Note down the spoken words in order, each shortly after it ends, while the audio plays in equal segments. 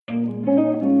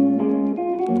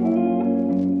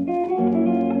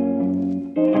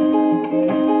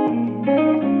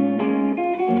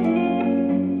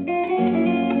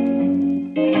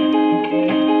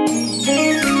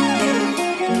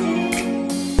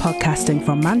Podcasting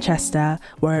from Manchester,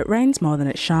 where it rains more than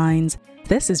it shines,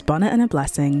 this is Bonnet and a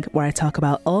Blessing, where I talk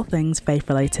about all things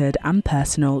faith-related and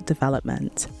personal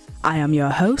development. I am your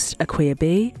host, Akua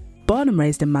B, born and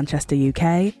raised in Manchester,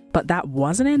 UK, but that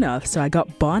wasn't enough, so I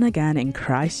got born again in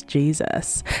Christ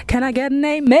Jesus. Can I get an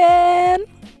amen?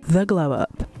 The Glow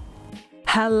Up.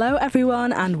 Hello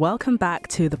everyone, and welcome back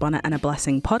to the Bonnet and a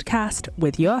Blessing podcast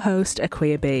with your host,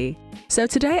 Akua B. So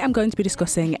today I'm going to be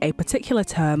discussing a particular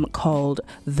term called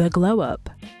the glow up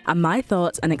and my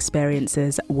thoughts and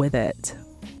experiences with it.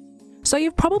 So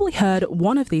you've probably heard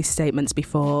one of these statements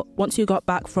before once you got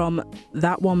back from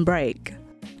that one break.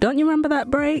 Don't you remember that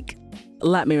break?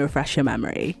 Let me refresh your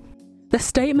memory. The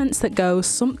statements that go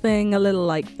something a little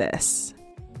like this.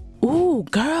 Ooh,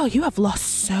 girl, you have lost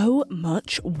so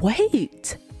much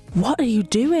weight. What are you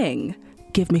doing?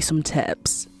 Give me some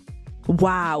tips.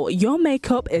 Wow, your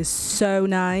makeup is so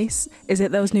nice. Is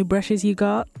it those new brushes you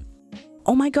got?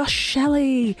 Oh my gosh,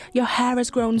 Shelley, your hair has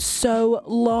grown so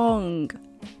long.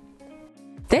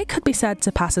 They could be said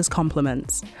to pass as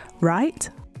compliments, right?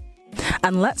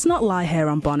 And let's not lie here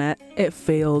on Bonnet, it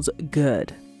feels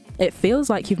good. It feels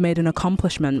like you've made an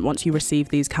accomplishment once you receive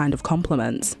these kind of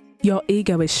compliments. Your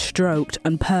ego is stroked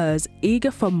and purrs, eager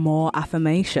for more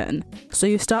affirmation. So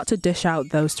you start to dish out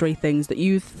those three things that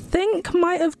you think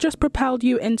might have just propelled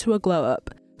you into a glow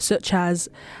up, such as,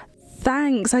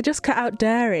 thanks, I just cut out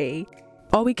dairy.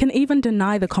 Or we can even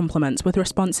deny the compliments with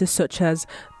responses such as,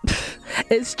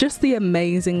 it's just the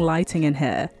amazing lighting in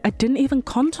here. I didn't even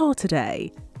contour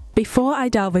today. Before I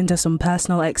delve into some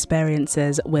personal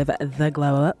experiences with the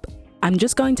glow up, I'm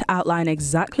just going to outline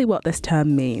exactly what this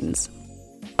term means.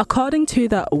 According to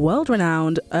the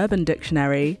world-renowned Urban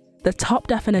Dictionary, the top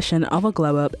definition of a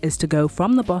glow-up is to go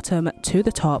from the bottom to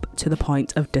the top to the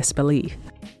point of disbelief.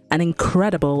 An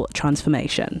incredible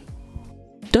transformation.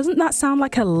 Doesn't that sound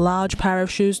like a large pair of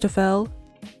shoes to fill?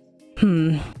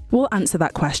 We'll answer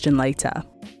that question later.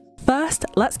 First,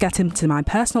 let's get into my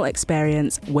personal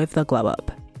experience with the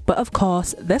glow-up. But of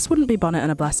course, this wouldn't be Bonnet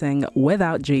and a Blessing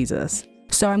without Jesus.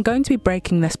 So I'm going to be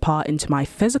breaking this part into my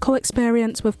physical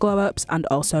experience with glow-ups and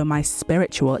also my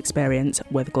spiritual experience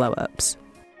with glow-ups.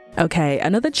 Okay,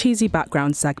 another cheesy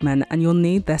background segment, and you'll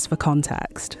need this for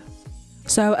context.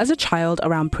 So as a child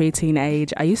around preteen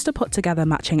age, I used to put together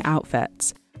matching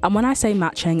outfits. And when I say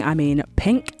matching, I mean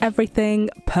pink everything,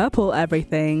 purple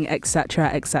everything, etc,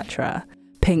 etc.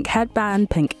 Pink headband,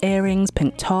 pink earrings,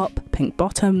 pink top, pink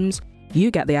bottoms.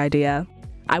 You get the idea.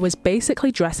 I was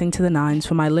basically dressing to the nines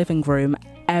for my living room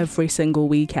every single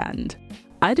weekend.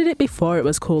 I did it before it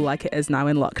was cool like it is now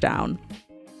in lockdown.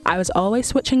 I was always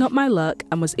switching up my look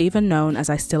and was even known, as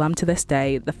I still am to this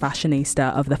day, the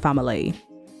fashionista of the family.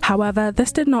 However,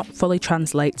 this did not fully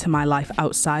translate to my life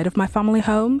outside of my family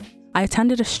home. I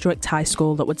attended a strict high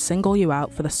school that would single you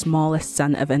out for the smallest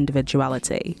scent of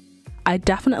individuality. I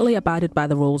definitely abided by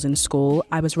the rules in school.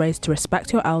 I was raised to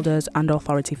respect your elders and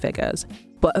authority figures.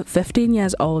 But at 15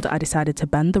 years old, I decided to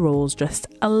bend the rules just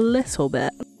a little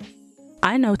bit.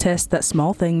 I noticed that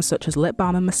small things such as lip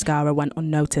balm and mascara went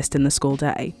unnoticed in the school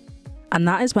day. And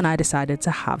that is when I decided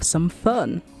to have some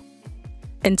fun.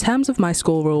 In terms of my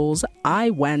school rules, I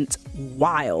went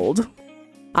wild.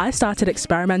 I started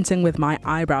experimenting with my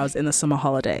eyebrows in the summer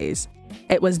holidays.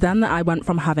 It was then that I went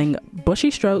from having bushy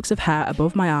strokes of hair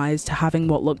above my eyes to having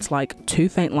what looked like two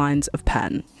faint lines of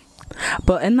pen.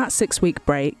 But in that 6-week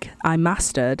break, I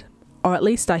mastered, or at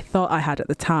least I thought I had at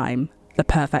the time, the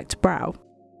perfect brow.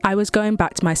 I was going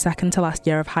back to my second to last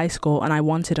year of high school and I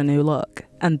wanted a new look,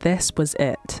 and this was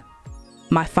it.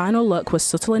 My final look was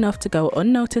subtle enough to go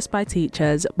unnoticed by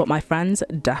teachers, but my friends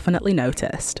definitely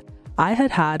noticed. I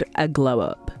had had a glow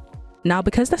up. Now,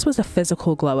 because this was a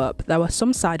physical glow up, there were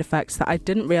some side effects that I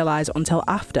didn't realise until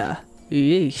after.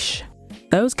 Yeesh.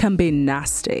 Those can be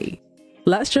nasty.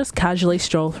 Let's just casually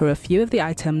stroll through a few of the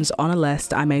items on a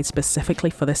list I made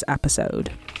specifically for this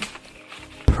episode.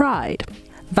 Pride,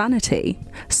 vanity,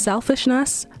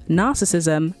 selfishness,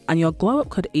 narcissism, and your glow up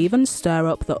could even stir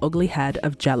up the ugly head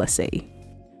of jealousy.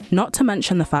 Not to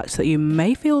mention the fact that you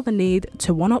may feel the need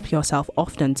to one-up yourself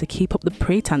often to keep up the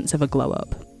pretense of a glow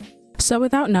up. So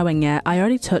without knowing it, I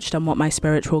already touched on what my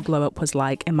spiritual glow up was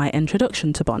like in my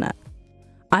introduction to Bonnet.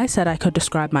 I said I could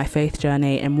describe my faith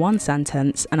journey in one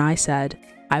sentence, and I said,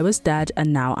 I was dead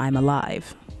and now I'm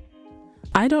alive.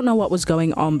 I don't know what was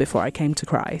going on before I came to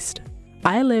Christ.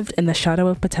 I lived in the shadow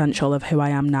of potential of who I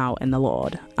am now in the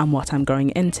Lord and what I'm growing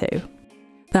into.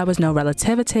 There was no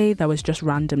relativity, there was just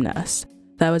randomness.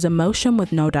 There was emotion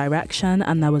with no direction,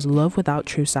 and there was love without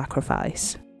true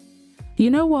sacrifice.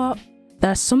 You know what?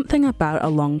 There's something about a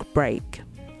long break.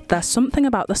 There's something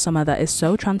about the summer that is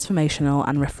so transformational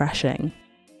and refreshing.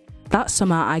 That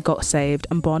summer I got saved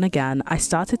and born again, I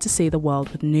started to see the world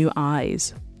with new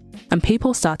eyes. And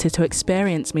people started to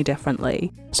experience me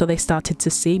differently, so they started to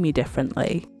see me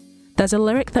differently. There's a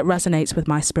lyric that resonates with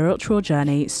my spiritual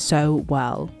journey so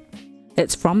well.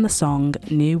 It's from the song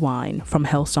New Wine from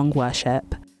Hillsong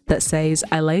Worship that says,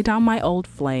 "I lay down my old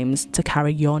flames to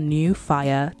carry your new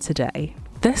fire today."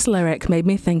 This lyric made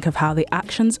me think of how the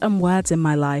actions and words in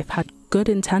my life had good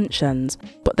intentions,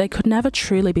 but they could never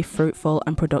truly be fruitful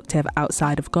and productive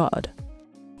outside of God.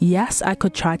 Yes, I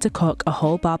could try to cook a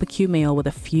whole barbecue meal with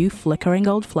a few flickering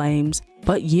old flames,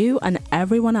 but you and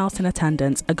everyone else in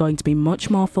attendance are going to be much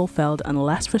more fulfilled and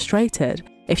less frustrated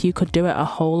if you could do it a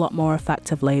whole lot more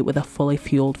effectively with a fully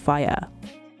fueled fire.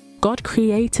 God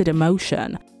created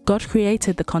emotion. God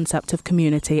created the concept of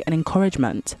community and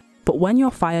encouragement. But when your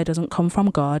fire doesn't come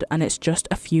from God and it's just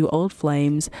a few old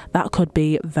flames, that could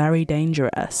be very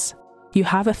dangerous. You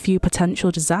have a few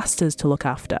potential disasters to look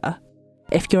after.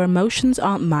 If your emotions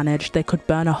aren't managed, they could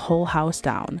burn a whole house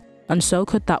down, and so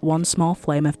could that one small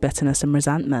flame of bitterness and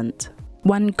resentment.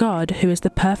 When God, who is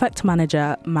the perfect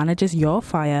manager, manages your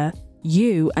fire,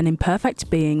 you, an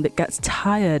imperfect being that gets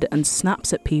tired and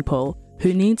snaps at people,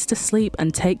 who needs to sleep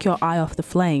and take your eye off the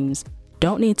flames,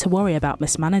 don't need to worry about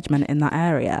mismanagement in that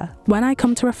area. When I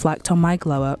come to reflect on my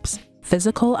glow-ups,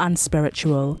 physical and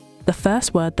spiritual, the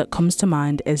first word that comes to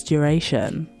mind is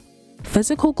duration.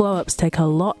 Physical glow-ups take a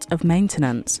lot of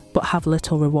maintenance, but have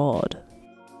little reward.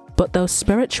 But those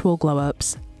spiritual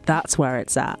glow-ups, that's where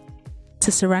it's at.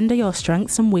 To surrender your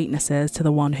strengths and weaknesses to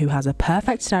the one who has a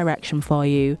perfect direction for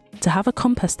you, to have a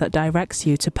compass that directs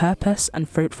you to purpose and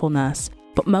fruitfulness,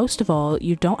 but most of all,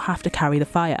 you don't have to carry the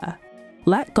fire.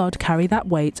 Let God carry that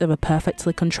weight of a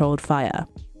perfectly controlled fire,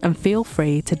 and feel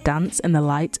free to dance in the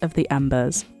light of the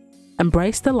embers.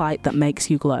 Embrace the light that makes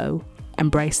you glow.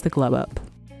 Embrace the glow up.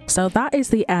 So that is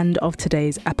the end of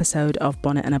today's episode of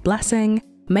Bonnet and a Blessing.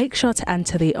 Make sure to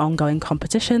enter the ongoing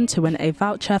competition to win a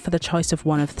voucher for the choice of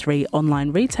one of 3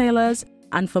 online retailers.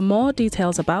 And for more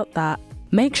details about that,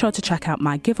 make sure to check out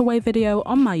my giveaway video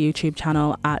on my YouTube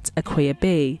channel at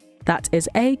AqueaB. That is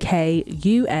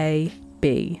AKUAB.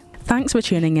 Thanks for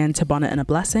tuning in to Bonnet and a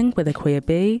Blessing with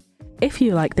AqueaB. If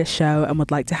you like this show and would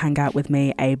like to hang out with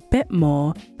me a bit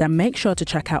more, then make sure to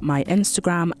check out my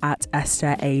Instagram at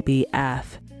EstherABF.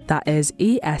 That is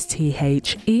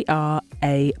ESTHERABF.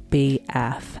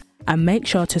 And make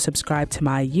sure to subscribe to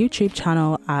my YouTube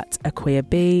channel at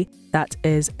AqueaB. That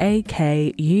is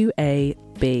AKUAB.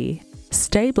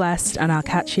 Stay blessed, and I'll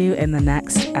catch you in the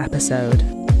next episode.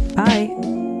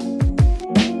 Bye.